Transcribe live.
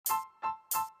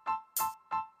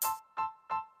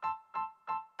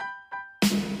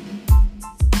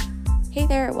Hey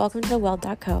there, welcome to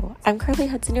theweld.co. I'm Carly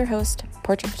Hudson, your host,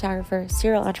 portrait photographer,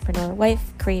 serial entrepreneur,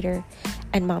 wife, creator,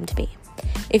 and mom to be.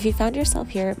 If you found yourself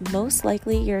here, most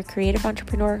likely you're a creative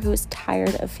entrepreneur who is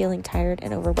tired of feeling tired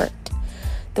and overworked.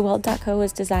 TheWeld.co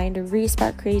is designed to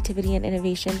re-spark creativity and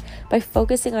innovation by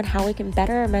focusing on how we can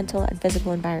better our mental and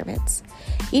physical environments.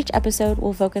 Each episode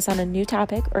will focus on a new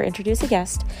topic or introduce a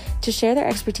guest to share their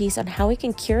expertise on how we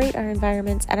can curate our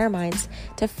environments and our minds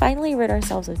to finally rid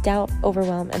ourselves of doubt,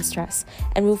 overwhelm, and stress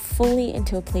and move fully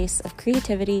into a place of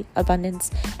creativity,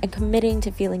 abundance, and committing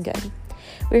to feeling good.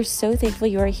 We're so thankful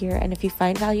you are here, and if you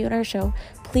find value in our show,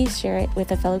 please share it with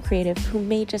a fellow creative who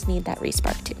may just need that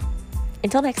re-spark too.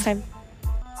 Until next time.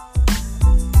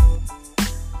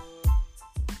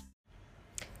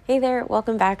 Hey there,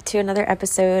 welcome back to another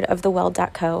episode of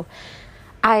TheWeld.co.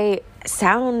 I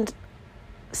sound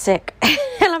sick, and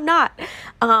I'm not.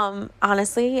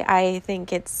 Honestly, I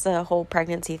think it's a whole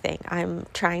pregnancy thing. I'm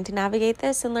trying to navigate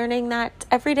this and learning that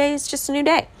every day is just a new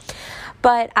day.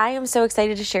 But I am so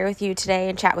excited to share with you today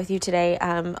and chat with you today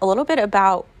a little bit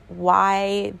about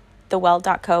why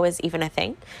TheWeld.co is even a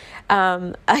thing.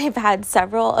 I've had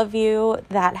several of you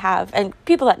that have, and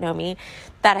people that know me,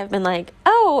 that have been like,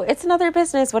 oh, it's another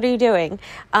business. What are you doing?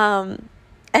 And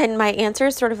my answer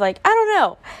is sort of like, I don't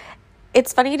know.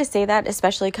 It's funny to say that,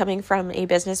 especially coming from a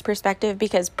business perspective,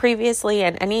 because previously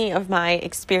and any of my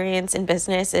experience in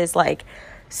business is like,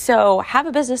 so have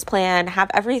a business plan,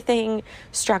 have everything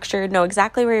structured, know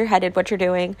exactly where you're headed, what you're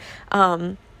doing.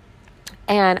 And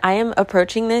I am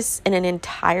approaching this in an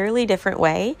entirely different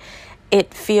way.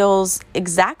 It feels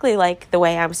exactly like the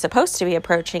way I'm supposed to be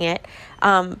approaching it,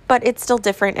 but it's still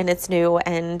different and it's new.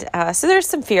 And so there's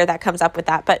some fear that comes up with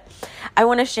that. But I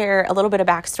want to share a little bit of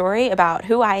backstory about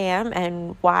who I am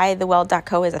and why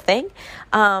TheWeld.co is a thing,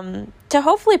 to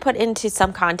hopefully put into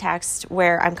some context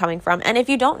where I'm coming from. And if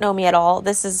you don't know me at all,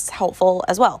 this is helpful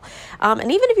as well.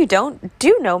 And even if you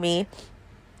do know me,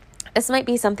 this might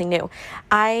be something new.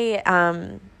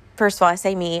 First of all, I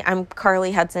say me, I'm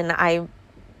Carly Hudson. I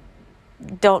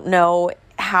don't know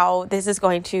how this is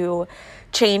going to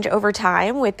change over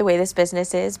time with the way this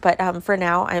business is, but for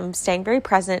now I'm staying very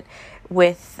present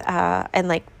with and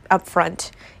like upfront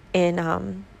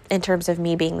in terms of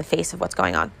me being the face of what's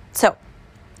going on. So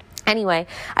anyway,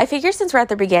 I figure since we're at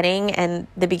the beginning, and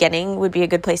the beginning would be a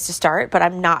good place to start, but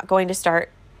I'm not going to start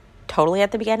totally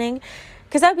at the beginning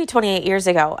because that would be 28 years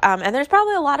ago, and there's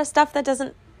probably a lot of stuff that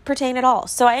doesn't pertain at all.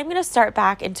 So I am going to start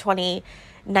back in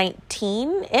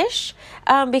 2019-ish,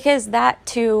 because that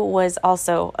too was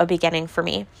also a beginning for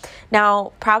me.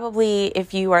 Now, probably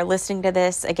if you are listening to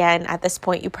this again at this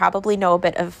point, you probably know a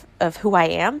bit of who I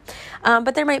am,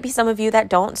 but there might be some of you that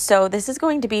don't. So this is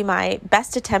going to be my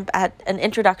best attempt at an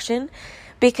introduction,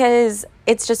 because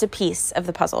it's just a piece of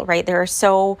the puzzle, right? There are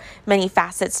so many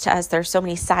facets to us. There are so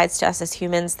many sides to us as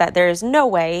humans that there is no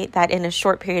way that in a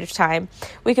short period of time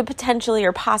we could potentially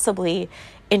or possibly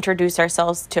introduce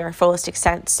ourselves to our fullest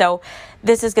extent. So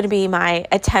this is going to be my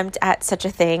attempt at such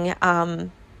a thing, to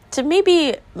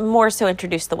maybe more so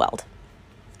introduce the Weld.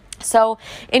 So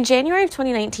in January of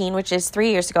 2019, which is 3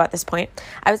 years ago at this point,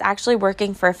 I was actually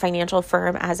working for a financial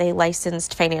firm as a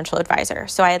licensed financial advisor.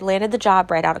 So I had landed the job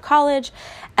right out of college,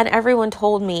 and everyone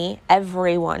told me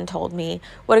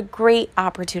what a great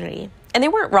opportunity. And they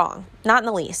weren't wrong, not in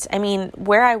the least. I mean,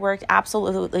 where I worked,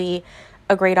 absolutely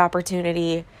a great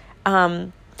opportunity.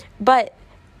 But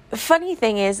funny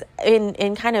thing is,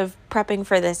 in kind of prepping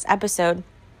for this episode,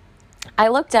 I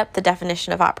looked up the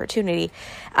definition of opportunity,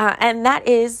 and that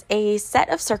is a set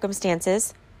of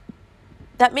circumstances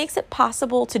that makes it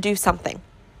possible to do something.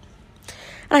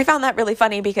 And I found that really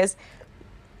funny because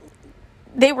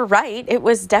they were right. It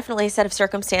was definitely a set of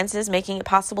circumstances making it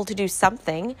possible to do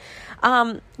something.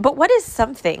 But what is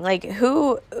something? Like,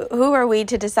 who are we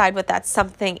to decide what that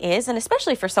something is? And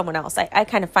especially for someone else, I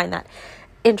kind of find that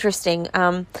interesting,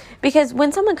 because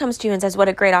when someone comes to you and says, what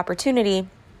a great opportunity,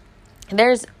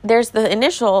 there's the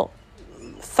initial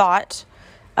thought,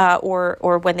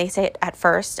 or when they say it at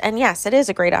first, and yes, it is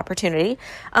a great opportunity.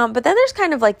 But then there's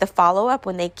kind of like the follow-up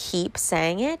when they keep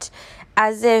saying it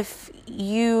as if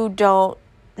you don't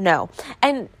know.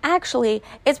 And actually,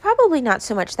 it's probably not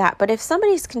so much that, but if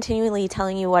somebody's continually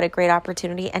telling you what a great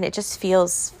opportunity and it just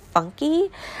feels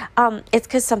funky, it's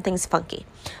because something's funky.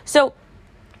 So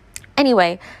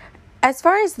anyway, as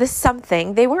far as the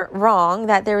something, they weren't wrong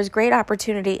that there was great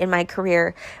opportunity in my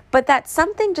career, but that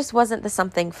something just wasn't the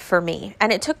something for me.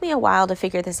 And it took me a while to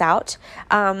figure this out.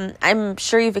 I'm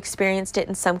sure you've experienced it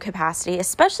in some capacity,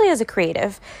 especially as a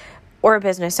creative or a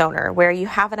business owner, where you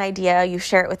have an idea, you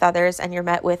share it with others, and you're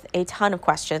met with a ton of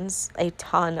questions.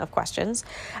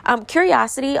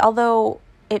 Curiosity, although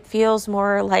it feels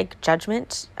more like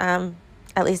judgment.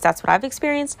 At least that's what I've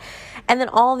experienced. And then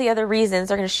all the other reasons,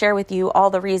 they're going to share with you all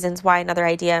the reasons why another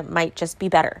idea might just be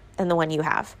better than the one you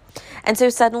have. And so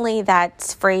suddenly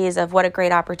that phrase of what a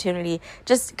great opportunity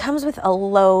just comes with a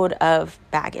load of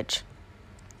baggage.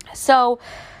 So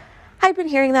I'd been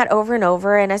hearing that over and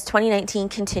over, and as 2019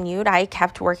 continued, I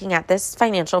kept working at this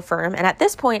financial firm, and at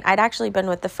this point, I'd actually been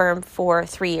with the firm for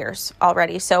 3 years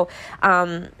already. So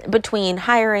between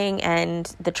hiring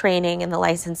and the training and the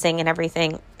licensing and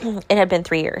everything, it had been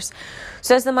 3 years.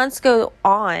 So as the months go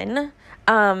on,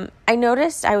 I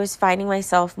noticed I was finding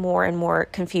myself more and more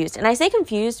confused. And I say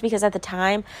confused because at the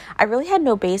time, I really had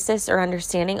no basis or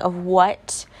understanding of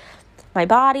what my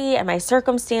body and my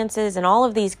circumstances and all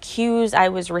of these cues I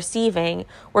was receiving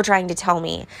were trying to tell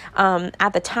me.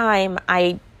 At the time,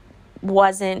 I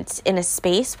wasn't in a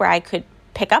space where I could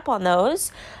pick up on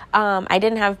those. I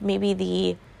didn't have maybe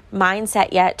the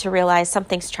mindset yet to realize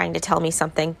something's trying to tell me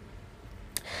something.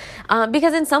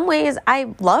 Because in some ways,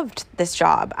 I loved this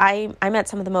job. I met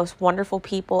some of the most wonderful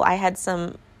people. I had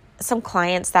some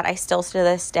clients that I still to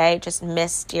this day just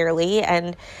miss dearly,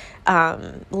 and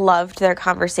loved their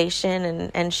conversation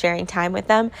and sharing time with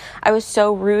them. I was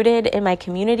so rooted in my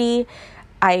community.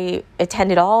 I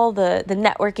attended all the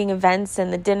networking events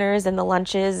and the dinners and the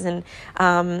lunches. And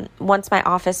once my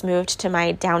office moved to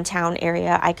my downtown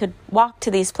area, I could walk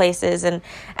to these places. And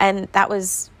that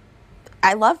was,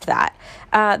 I loved that.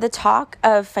 The talk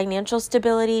of financial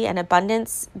stability and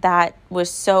abundance that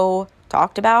was so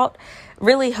talked about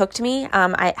really hooked me.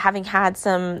 Having had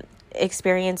some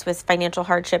experience with financial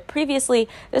hardship previously,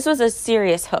 this was a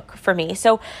serious hook for me.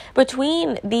 So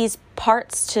between these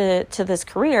parts to this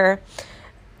career,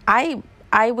 I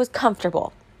was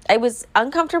comfortable. I was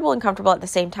uncomfortable and comfortable at the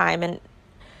same time. And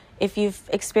if you've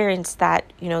experienced that,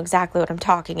 you know exactly what I'm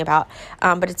talking about.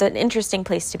 But it's an interesting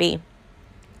place to be.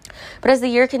 But as the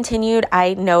year continued,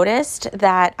 I noticed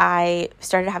that I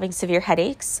started having severe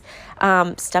headaches,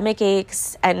 stomach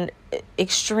aches, and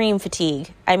extreme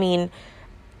fatigue. I mean,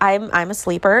 I'm a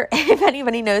sleeper. If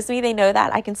anybody knows me, they know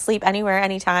that I can sleep anywhere,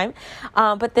 anytime.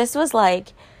 But this was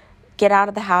like, get out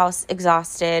of the house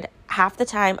exhausted half the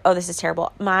time. Oh, this is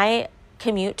terrible. My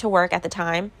commute to work at the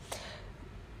time,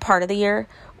 part of the year,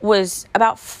 was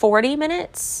about 40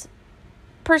 minutes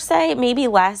per se, maybe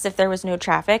less if there was no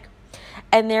traffic.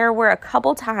 And there were a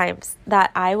couple times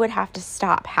that I would have to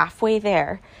stop halfway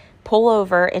there, pull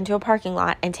over into a parking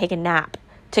lot, and take a nap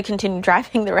to continue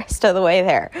driving the rest of the way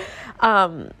there. I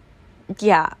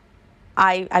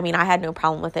mean, I had no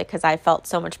problem with it because I felt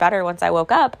so much better once I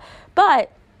woke up,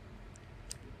 but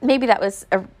maybe that was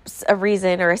a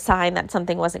reason or a sign that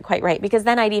something wasn't quite right, because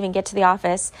then I'd even get to the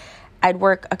office, I'd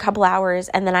work a couple hours,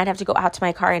 and then I'd have to go out to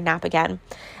my car and nap again.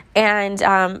 And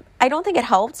I don't think it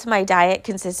helped. My diet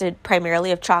consisted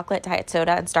primarily of chocolate, diet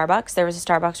soda, and Starbucks. There was a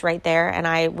Starbucks right there, and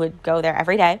I would go there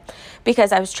every day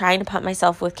because I was trying to pump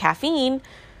myself with caffeine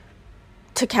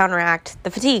to counteract the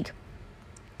fatigue.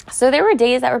 So there were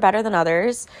days that were better than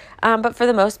others, but for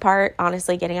the most part,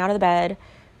 honestly, getting out of the bed,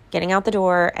 getting out the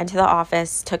door, and to the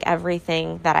office took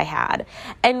everything that I had.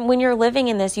 And when you're living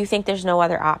in this, you think there's no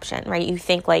other option, right? You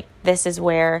think like, this is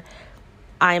where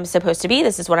I'm supposed to be.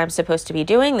 This is what I'm supposed to be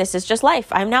doing. This is just life.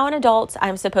 I'm now an adult.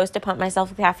 I'm supposed to pump myself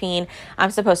with caffeine.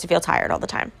 I'm supposed to feel tired all the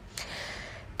time.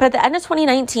 But at the end of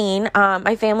 2019,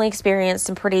 my family experienced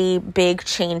some pretty big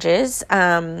changes.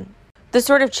 The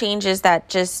sort of changes that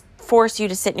just force you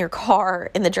to sit in your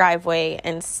car in the driveway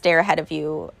and stare ahead of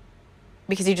you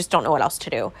because you just don't know what else to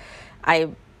do. I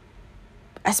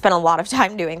spent a lot of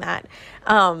time doing that.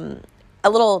 A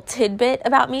little tidbit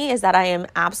about me is that I am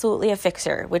absolutely a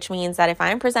fixer, which means that if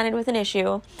I'm presented with an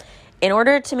issue, in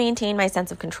order to maintain my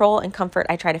sense of control and comfort,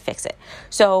 I try to fix it.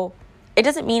 So it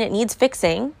doesn't mean it needs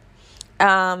fixing.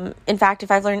 In fact,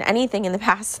 if I've learned anything in the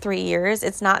past 3 years,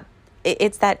 it's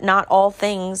that not all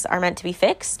things are meant to be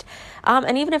fixed.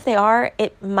 And even if they are,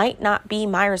 it might not be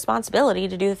my responsibility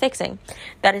to do the fixing.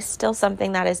 That is still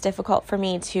something that is difficult for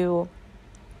me to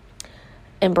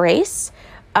embrace.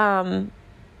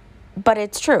 But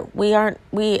it's true. We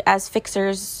as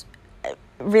fixers,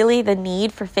 really the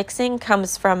need for fixing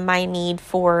comes from my need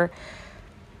for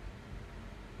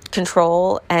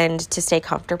control and to stay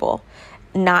comfortable,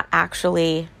 not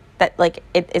actually that like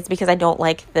it's because I don't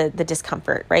like the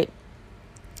discomfort, right?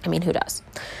 I mean, who does?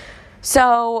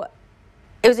 So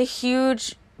it was a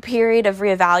huge period of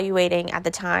reevaluating at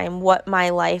the time what my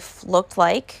life looked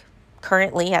like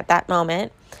currently at that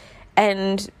moment,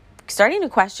 and starting to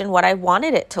question what I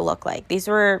wanted it to look like. These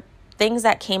were things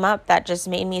that came up that just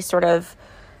made me sort of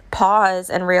pause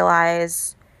and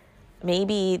realize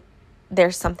maybe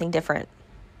there's something different.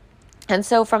 And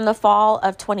so from the fall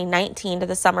of 2019 to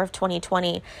the summer of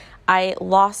 2020, I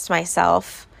lost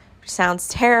myself, which sounds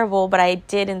terrible, but I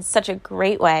did in such a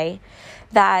great way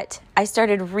that I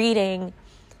started reading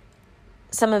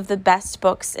some of the best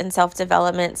books in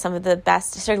self-development, I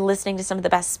started listening to some of the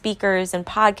best speakers and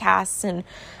podcasts,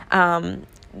 and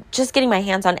just getting my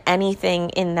hands on anything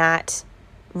in that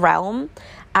realm.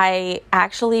 I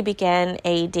actually began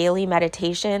a daily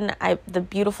meditation. The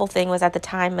beautiful thing was at the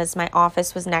time is my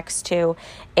office was next to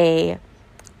a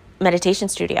meditation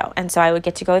studio. And so I would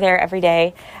get to go there every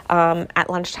day at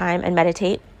lunchtime and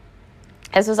meditate.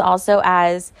 This was also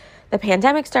as the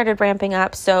pandemic started ramping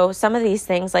up. So some of these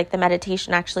things like the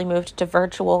meditation actually moved to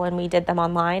virtual and we did them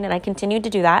online, and I continued to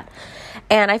do that.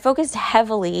 And I focused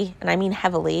heavily, and I mean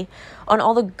heavily, on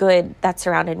all the good that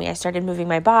surrounded me. I started moving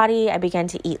my body. I began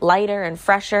to eat lighter and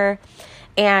fresher,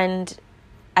 and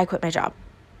I quit my job.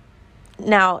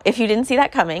 Now, if you didn't see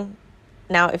that coming,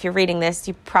 now if you're reading this,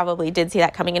 you probably did see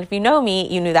that coming. And if you know me,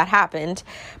 you knew that happened,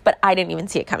 but I didn't even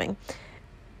see it coming.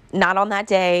 Not on that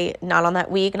day, not on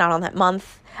that week, not on that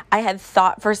month. I had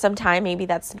thought for some time maybe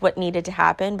that's what needed to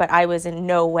happen, but I was in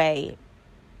no way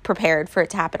prepared for it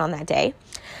to happen on that day.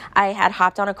 I had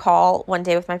hopped on a call one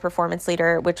day with my performance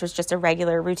leader, which was just a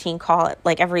regular routine call,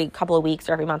 like every couple of weeks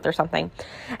or every month or something.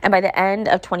 And by the end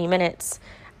of 20 minutes,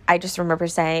 I just remember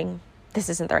saying, this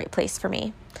isn't the right place for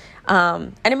me.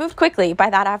 And it moved quickly. By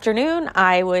that afternoon,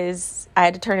 I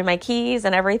had to turn in my keys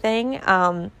and everything.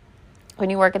 When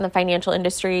you work in the financial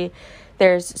industry,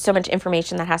 there's so much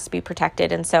information that has to be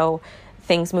protected. And so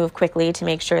things move quickly to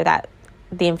make sure that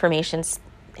the information's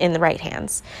in the right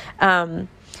hands.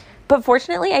 But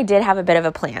fortunately, I did have a bit of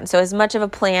a plan. So as much of a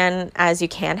plan as you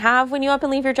can have when you up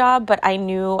and leave your job, but I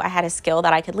knew I had a skill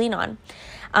that I could lean on.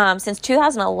 Since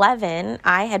 2011,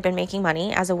 I had been making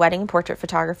money as a wedding portrait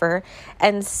photographer,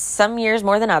 and some years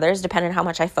more than others, depending on how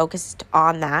much I focused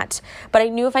on that. But I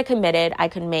knew if I committed, I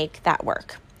could make that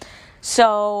work.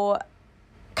 So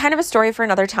kind of a story for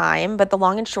another time, but the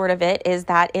long and short of it is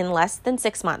that in less than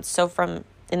 6 months, so from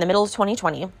in the middle of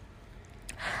 2020,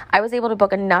 I was able to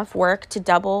book enough work to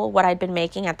double what I'd been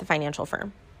making at the financial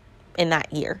firm in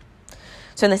that year.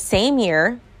 So in the same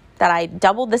year that I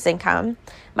doubled this income,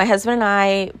 my husband and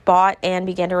I bought and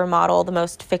began to remodel the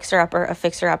most fixer-upper of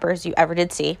fixer-uppers you ever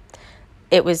did see.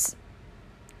 It was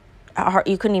hard.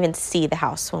 You couldn't even see the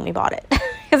house when we bought it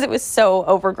because it was so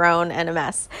overgrown and a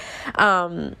mess.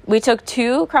 We took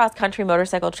 2 cross-country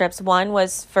motorcycle trips. One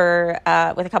was for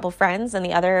with a couple friends, and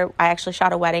the other, I actually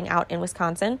shot a wedding out in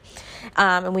Wisconsin,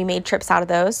 and we made trips out of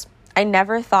those. I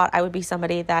never thought I would be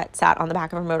somebody that sat on the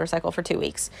back of a motorcycle for 2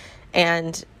 weeks,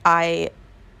 and I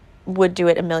would do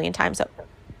it a million times. So,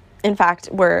 in fact,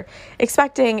 we're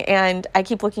expecting, and I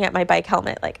keep looking at my bike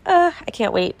helmet like, I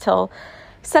can't wait till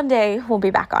someday we'll be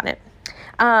back on it.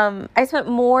 I spent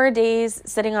more days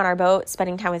sitting on our boat,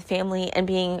 spending time with family, and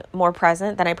being more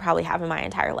present than I probably have in my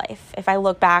entire life. If I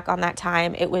look back on that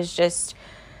time, it was just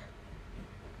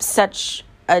such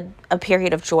a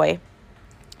period of joy,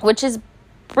 which is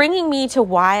bringing me to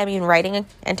why I'm even writing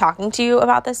and talking to you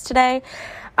about this today.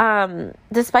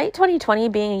 Despite 2020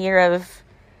 being a year of,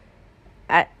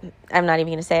 I'm not even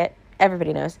going to say it,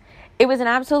 everybody knows, it was an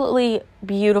absolutely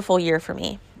beautiful year for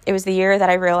me. It was the year that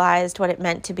I realized what it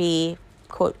meant to be,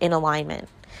 quote, in alignment.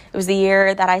 It was the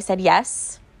year that I said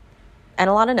yes and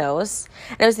a lot of no's.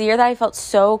 And it was the year that I felt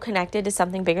so connected to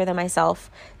something bigger than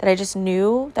myself that I just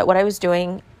knew that what I was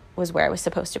doing was where I was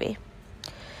supposed to be.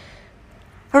 I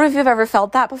don't know if you've ever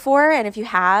felt that before, and if you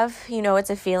have, you know it's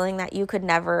a feeling that you could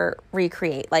never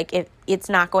recreate. Like it's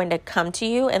not going to come to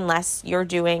you unless you're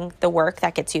doing the work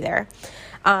that gets you there.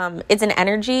 It's an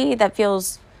energy that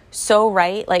feels so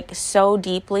right, like so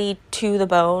deeply to the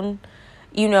bone.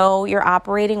 You know, you're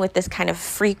operating with this kind of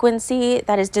frequency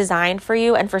that is designed for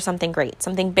you and for something great,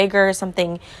 something bigger,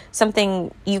 something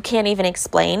you can't even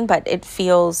explain, but it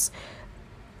feels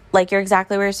like you're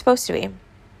exactly where you're supposed to be.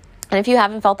 And if you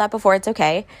haven't felt that before, it's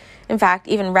okay. In fact,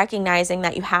 even recognizing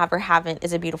that you have or haven't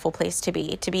is a beautiful place to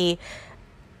be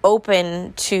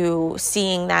open to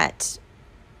seeing that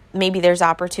maybe there's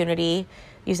opportunity,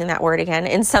 using that word again,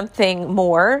 in something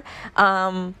more,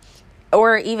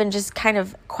 or even just kind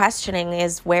of questioning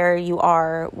is where you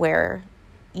are, where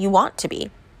you want to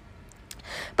be.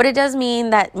 But it does mean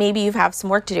that maybe you have some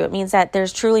work to do. It means that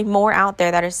there's truly more out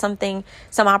there, that is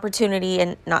some opportunity,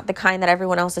 and not the kind that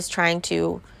everyone else is trying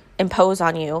to impose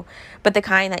on you, but the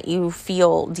kind that you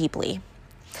feel deeply.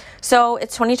 So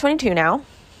it's 2022 now,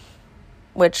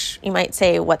 which you might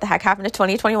say, what the heck happened to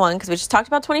 2021? Because we just talked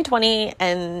about 2020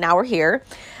 and now we're here.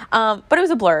 But it was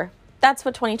a blur. that's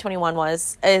what 2021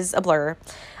 is a blur.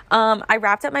 I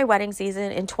wrapped up my wedding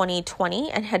season in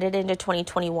 2020 and headed into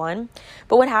 2021.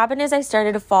 But what happened is I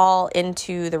started to fall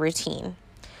into the routine.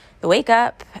 The wake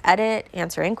up, edit,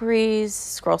 answer inquiries,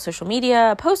 scroll social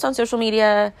media, post on social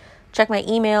media, check my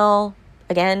email,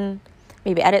 again,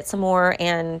 maybe edit some more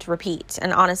and repeat.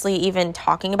 And honestly, even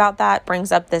talking about that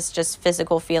brings up this just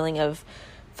physical feeling of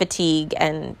fatigue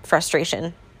and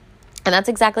frustration. And that's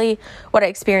exactly what I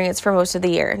experienced for most of the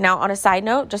year. Now, on a side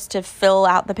note, just to fill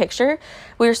out the picture,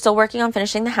 we were still working on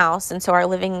finishing the house. And so our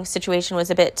living situation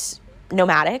was a bit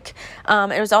nomadic.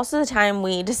 It was also the time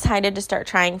we decided to start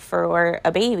trying for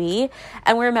a baby.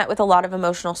 And we were met with a lot of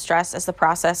emotional stress as the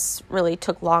process really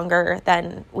took longer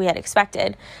than we had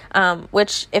expected.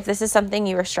 Which, if this is something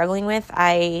you are struggling with,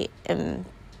 I am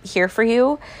here for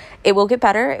you. It will get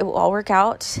better. It will all work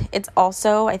out. It's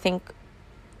also, I think,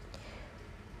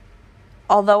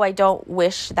 although I don't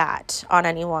wish that on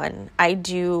anyone, I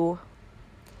do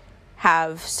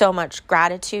have so much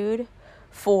gratitude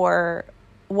for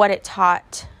what it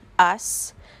taught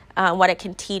us, what it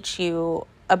can teach you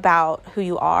about who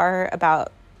you are,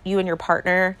 about you and your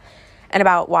partner, and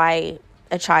about why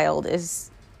a child is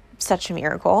such a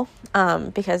miracle.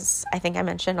 Because I think I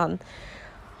mentioned on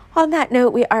that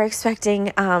note, we are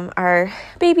expecting our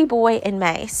baby boy in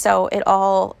May, so it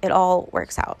all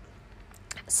works out.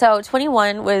 So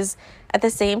 21 was at the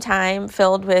same time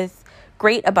filled with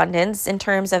great abundance in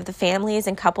terms of the families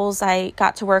and couples I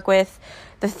got to work with,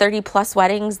 the 30 plus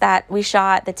weddings that we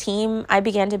shot, the team I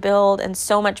began to build, and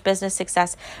so much business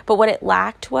success. But what it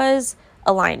lacked was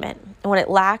alignment. And what it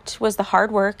lacked was the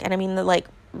hard work. And I mean, the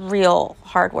real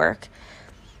hard work.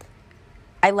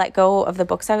 I let go of the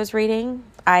books I was reading.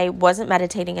 I wasn't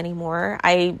meditating anymore.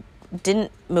 I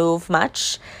didn't move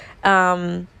much.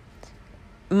 My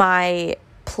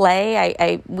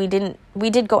play, we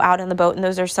did go out on the boat, and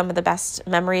those are some of the best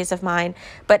memories of mine,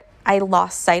 but I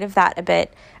lost sight of that a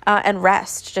bit. And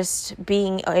rest, just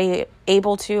being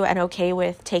able to and okay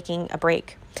with taking a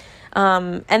break.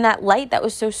 And that light that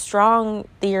was so strong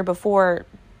the year before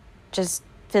just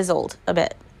fizzled a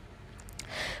bit.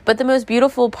 But the most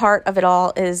beautiful part of it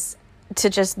all is to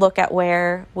just look at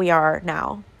where we are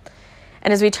now.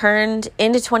 And as we turned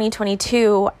into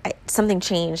 2022, something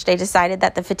changed. I decided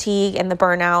that the fatigue and the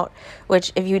burnout,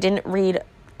 which if you didn't read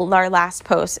our last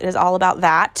post, it is all about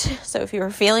that. So if you were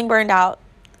feeling burned out,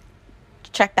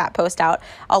 check that post out.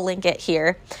 I'll link it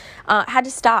here. Had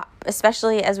to stop,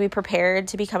 especially as we prepared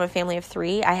to become a family of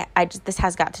 3. This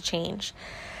has got to change.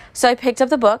 So I picked up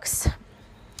the books.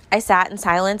 I sat in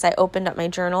silence. I opened up my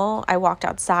journal. I walked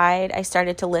outside. I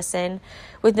started to listen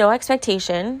with no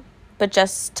expectation, but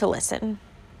just to listen.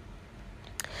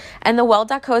 And the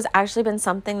Well.co has actually been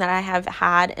something that I have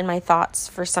had in my thoughts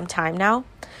for some time now.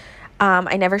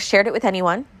 I never shared it with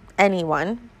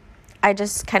anyone. I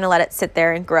just kind of let it sit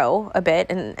there and grow a bit.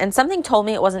 And something told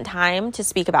me it wasn't time to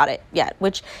speak about it yet,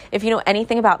 which if you know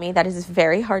anything about me, that is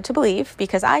very hard to believe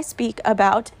because I speak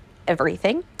about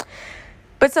everything.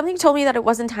 But something told me that it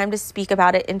wasn't time to speak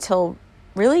about it until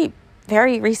really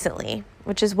very recently,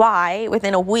 which is why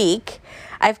within a week,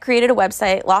 I've created a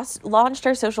website, launched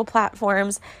our social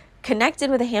platforms, connected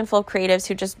with a handful of creatives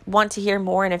who just want to hear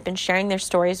more and have been sharing their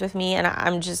stories with me. And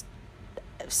I'm just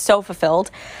so fulfilled.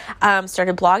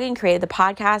 Started blogging, created the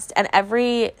podcast, and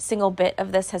every single bit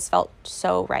of this has felt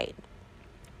so right.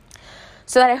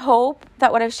 So that I hope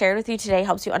that what I've shared with you today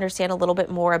helps you understand a little bit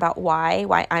more about why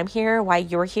I'm here, why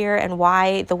you're here, and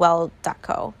why the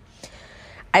Well.co.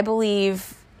 I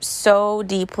believe so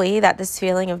deeply that this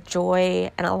feeling of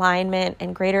joy and alignment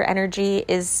and greater energy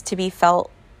is to be felt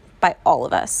by all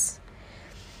of us.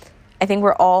 I think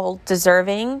we're all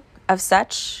deserving of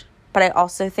such, but I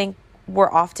also think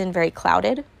we're often very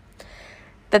clouded.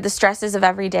 That the stresses of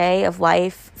every day of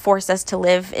life force us to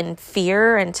live in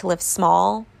fear and to live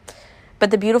small. But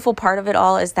the beautiful part of it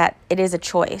all is that it is a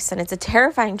choice, and it's a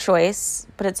terrifying choice,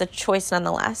 but it's a choice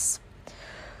nonetheless.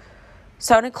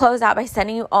 So I'm going to close out by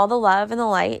sending you all the love and the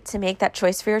light to make that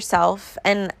choice for yourself.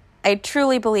 And I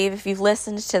truly believe if you've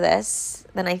listened to this,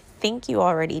 then I think you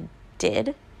already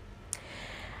did.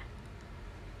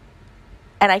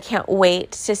 And I can't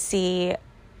wait to see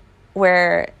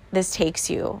where this takes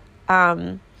you.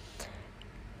 I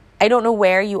don't know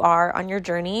where you are on your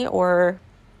journey, or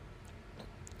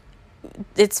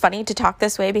it's funny to talk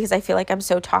this way because I feel like I'm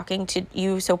so talking to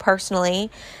you so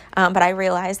personally, but I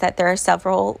realize that there are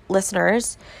several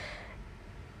listeners,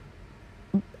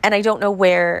 and I don't know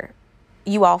where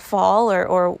you all fall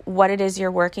or what it is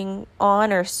you're working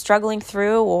on or struggling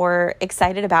through or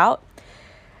excited about.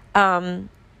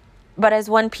 But as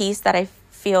one piece that I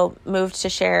feel moved to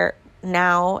share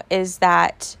now is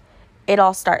that it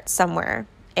all starts somewhere.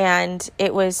 And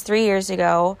it was 3 years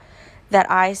ago that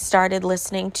I started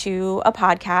listening to a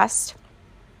podcast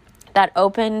that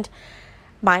opened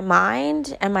my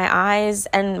mind and my eyes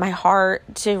and my heart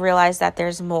to realize that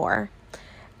there's more.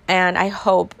 And I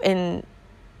hope in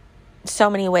so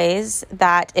many ways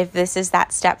that if this is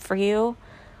that step for you,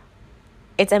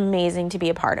 it's amazing to be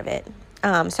a part of it.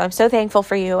 So I'm so thankful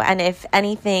for you. And if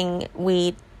anything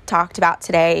we talked about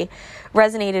today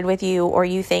resonated with you, or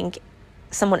you think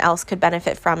someone else could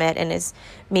benefit from it and is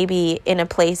maybe in a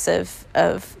place of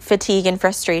fatigue and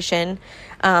frustration,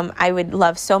 I would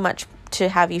love so much to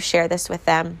have you share this with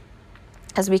them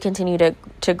as we continue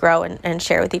to grow and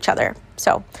share with each other.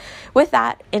 So with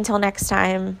that, until next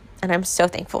time, and I'm so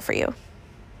thankful for you.